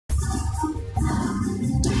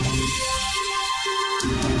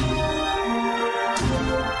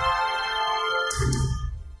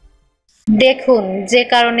দেখুন যে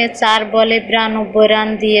কারণে ৪ বলে ৯২ রান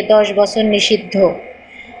দিয়ে ১০ বছর নিষিদ্ধ।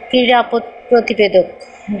 ক্রীড়া প্রতিবেদক।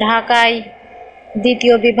 ঢাকায়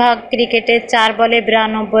দ্বিতীয় বিভাগ ক্রিকেটে ৪ বলে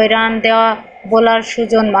 ৯২ রান দেওয়া বোলার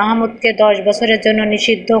সুজন মাহমুদকে ১০ বছরের জন্য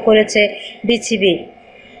নিষিদ্ধ করেছে বিসিবি।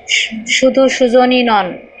 শুধু সুজনই নন,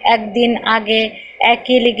 একদিন আগে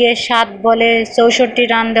একই লিগে ৭ বলে ৬৪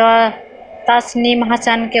 রান দেওয়া তাসনিম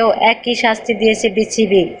হাসানকেও একই শাস্তি দিয়েছে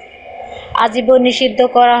বিসিবি। আজীবন নিষিদ্ধ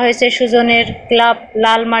করা হয়েছে সুজনের ক্লাব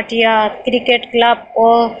লালমাটিয়া ক্রিকেট ক্লাব ও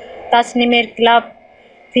তাসনিমের ক্লাব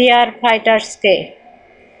ফেয়ার ফাইটার্সকে।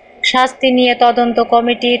 শাস্তি নিয়ে তদন্ত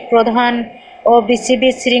কমিটির প্রধান ও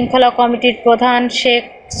বিসিবির শৃঙ্খলা কমিটির প্রধান শেখ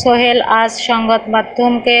সোহেল আজ সংবাদ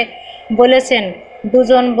মাধ্যমকে বলেছেন,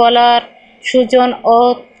 দুজন বোলার সুজন ও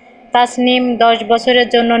তাসনিম ১০ বছরের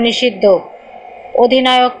জন্য নিষিদ্ধ।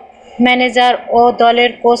 অধিনায়ক, ম্যানেজার ও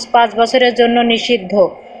দলের কোচ ৫ বছরের জন্য নিষিদ্ধ।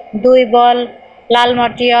 ২ বল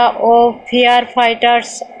লালমাটিয়া ও ফেয়ার ফাইটার্স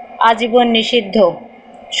আজীবন নিষিদ্ধ।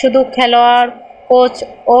 শুধু খেলোয়াড়, কোচ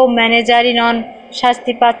ও ম্যানেজারই নন,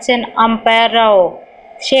 শাস্তি পাচ্ছেন আম্পায়াররাও।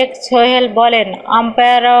 শেখ সোহেল বলেন,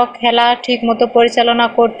 আম্পায়াররাও খেলা ঠিকমতো পরিচালনা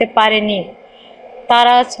করতে পারেনি।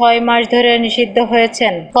 তারা ৬ মাস ধরে নিষিদ্ধ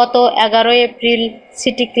হয়েছেন। গত ১১ এপ্রিল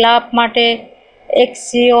সিটি ক্লাব মাঠে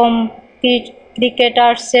এক্সিওম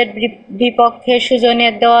ক্রিকেটার্সের বিপক্ষে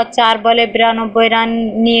সুজনের দেওয়া ৪ বলে ৯২ রান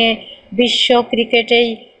নিয়ে বিশ্ব ক্রিকেটেই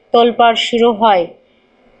তোলপাড় শুরু হয়।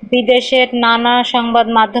 বিদেশের নানা সংবাদ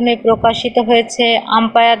মাধ্যমে প্রকাশিত হয়েছে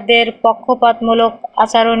আম্পায়ারদের পক্ষপাতমূলক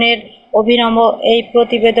আচরণের অভিনব এই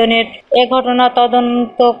প্রতিবেদনের। এ ঘটনা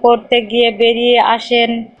তদন্ত করতে গিয়ে বেরিয়ে আসেন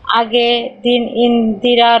আগের দিন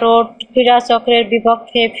ইন্দিরা রোড ক্রীড়াচক্রের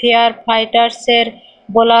বিপক্ষে ফেয়ার ফাইটার্সের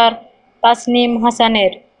বোলার তাসনিম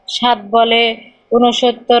হাসানের ৭ বলে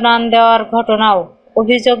 ৬৯ রান দেওয়ার ঘটনাও।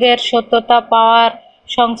 অভিযোগের সত্যতা পাওয়ার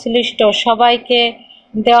সংশ্লিষ্ট সবাইকে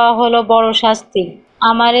দেওয়া হলো বড় শাস্তি।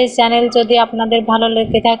 আমার এই চ্যানেল যদি আপনাদের ভালো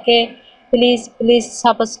লেগে থাকে প্লিজ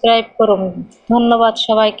সাবস্ক্রাইব করুন। ধন্যবাদ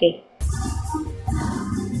সবাইকে।